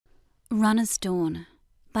Runner's Dawn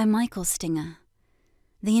by Michael Stinger.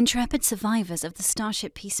 The intrepid survivors of the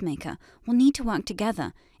starship Peacemaker will need to work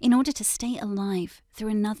together in order to stay alive through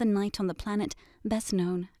another night on the planet best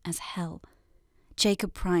known as Hell.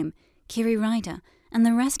 Jacob Prime, Kiri Ryder, and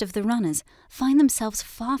the rest of the runners find themselves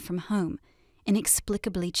far from home,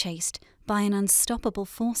 inexplicably chased by an unstoppable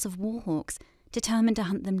force of Warhawks determined to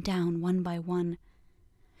hunt them down one by one.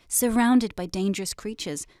 Surrounded by dangerous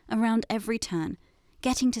creatures around every turn,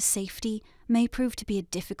 getting to safety may prove to be a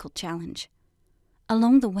difficult challenge.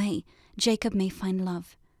 Along the way, Jacob may find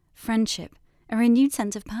love, friendship, a renewed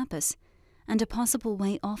sense of purpose, and a possible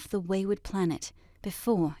way off the wayward planet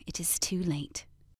before it is too late.